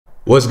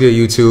What's good,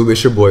 YouTube?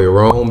 It's your boy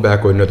Rome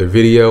back with another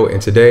video, and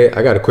today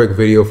I got a quick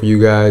video for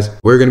you guys.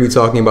 We're going to be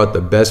talking about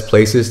the best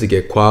places to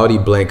get quality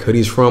blank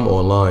hoodies from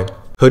online.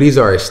 Hoodies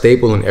are a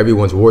staple in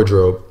everyone's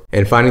wardrobe,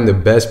 and finding the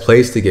best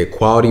place to get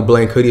quality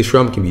blank hoodies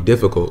from can be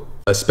difficult,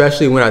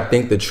 especially when I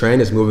think the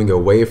trend is moving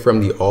away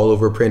from the all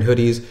over print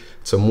hoodies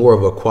to more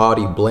of a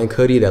quality blank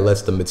hoodie that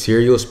lets the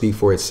material speak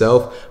for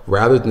itself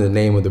rather than the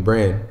name of the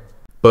brand.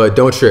 But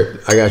don't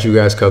trip, I got you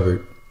guys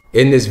covered.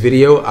 In this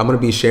video, I'm going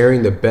to be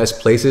sharing the best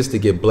places to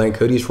get blank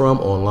hoodies from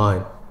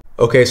online.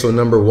 Okay, so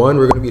number one,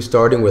 we're going to be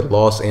starting with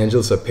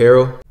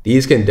Losangelesapparel.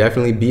 These can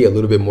definitely be a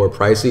little bit more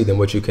pricey than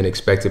what you can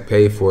expect to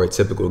pay for a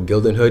typical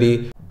Gildan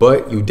hoodie,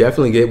 but you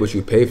definitely get what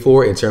you pay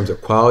for in terms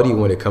of quality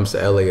when it comes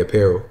to LA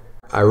apparel.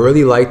 I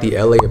really like the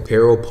LA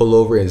apparel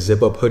pullover and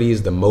zip up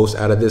hoodies the most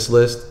out of this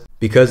list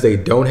because they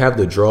don't have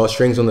the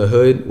drawstrings on the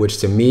hood, which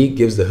to me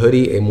gives the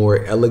hoodie a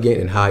more elegant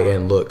and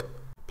high-end look.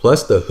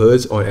 Plus, the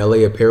hoods on LA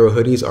apparel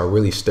hoodies are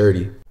really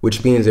sturdy,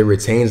 which means it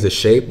retains the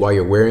shape while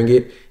you're wearing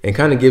it and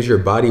kind of gives your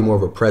body more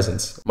of a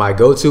presence. My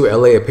go-to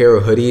LA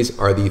apparel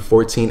hoodies are the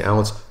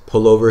 14-ounce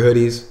pullover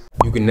hoodies.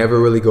 You can never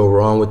really go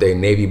wrong with a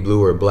navy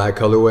blue or black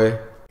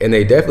colorway, and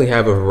they definitely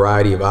have a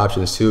variety of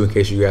options too in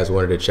case you guys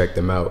wanted to check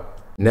them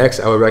out. Next,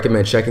 I would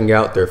recommend checking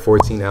out their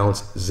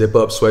 14-ounce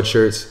zip-up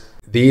sweatshirts.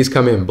 These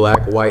come in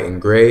black, white, and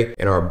gray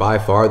and are by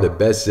far the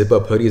best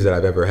zip-up hoodies that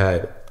I've ever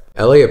had.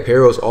 LA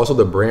Apparel is also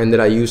the brand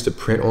that I use to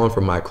print on for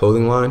my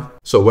clothing line.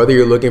 So whether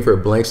you're looking for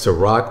blanks to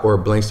rock or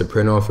blanks to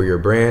print on for your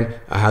brand,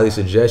 I highly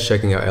suggest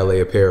checking out LA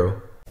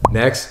Apparel.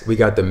 Next, we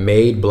got the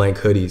Made Blank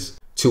hoodies.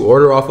 To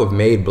order off of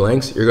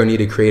Madeblanks, you're going to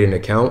need to create an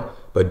account,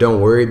 but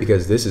don't worry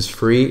because this is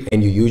free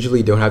and you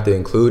usually don't have to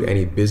include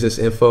any business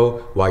info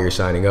while you're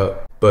signing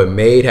up. But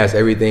Made has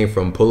everything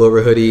from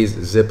pullover hoodies,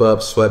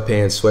 zip-ups,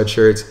 sweatpants,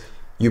 sweatshirts,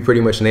 you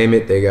pretty much name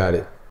it, they got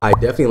it. I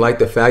definitely like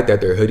the fact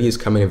that their hoodies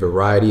come in a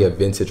variety of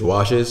vintage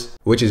washes,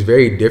 which is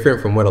very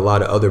different from what a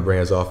lot of other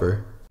brands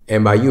offer.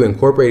 And by you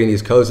incorporating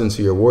these colors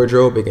into your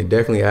wardrobe, it can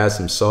definitely add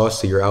some sauce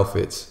to your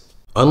outfits.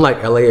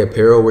 Unlike LA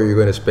Apparel where you're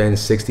going to spend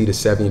 $60 to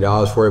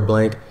 $70 for a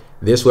blank,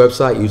 this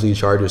website usually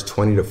charges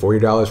 $20 to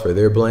 $40 for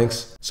their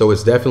blanks, so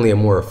it's definitely a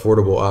more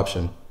affordable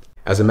option.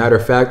 As a matter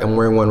of fact, I'm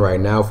wearing one right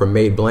now from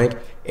Made Blank,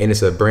 and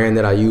it's a brand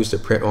that I use to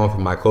print on for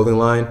my clothing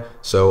line,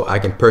 so I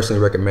can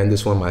personally recommend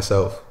this one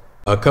myself.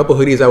 A couple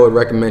hoodies I would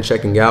recommend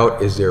checking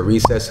out is their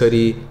Recess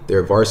hoodie,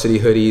 their Varsity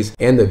hoodies,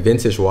 and the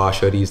Vintage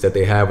Wash hoodies that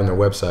they have on their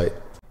website.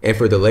 And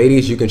for the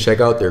ladies, you can check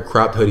out their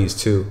cropped hoodies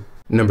too.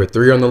 Number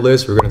 3 on the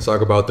list, we're going to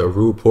talk about the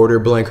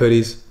Rueporter blank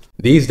hoodies.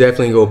 These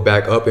definitely go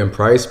back up in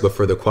price, but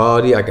for the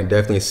quality, I can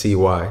definitely see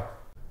why.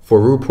 For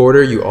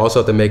Rueporter, you also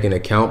have to make an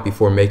account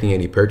before making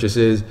any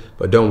purchases,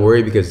 but don't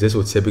worry because this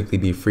will typically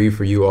be free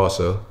for you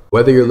also.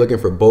 Whether you're looking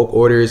for bulk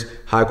orders,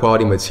 high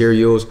quality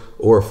materials,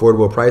 or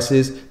affordable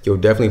prices, you'll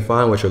definitely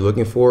find what you're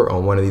looking for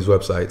on one of these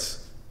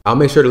websites. I'll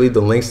make sure to leave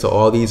the links to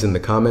all these in the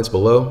comments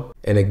below.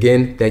 And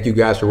again, thank you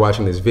guys for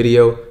watching this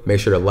video.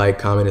 Make sure to like,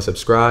 comment, and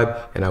subscribe,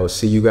 and I will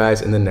see you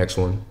guys in the next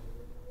one.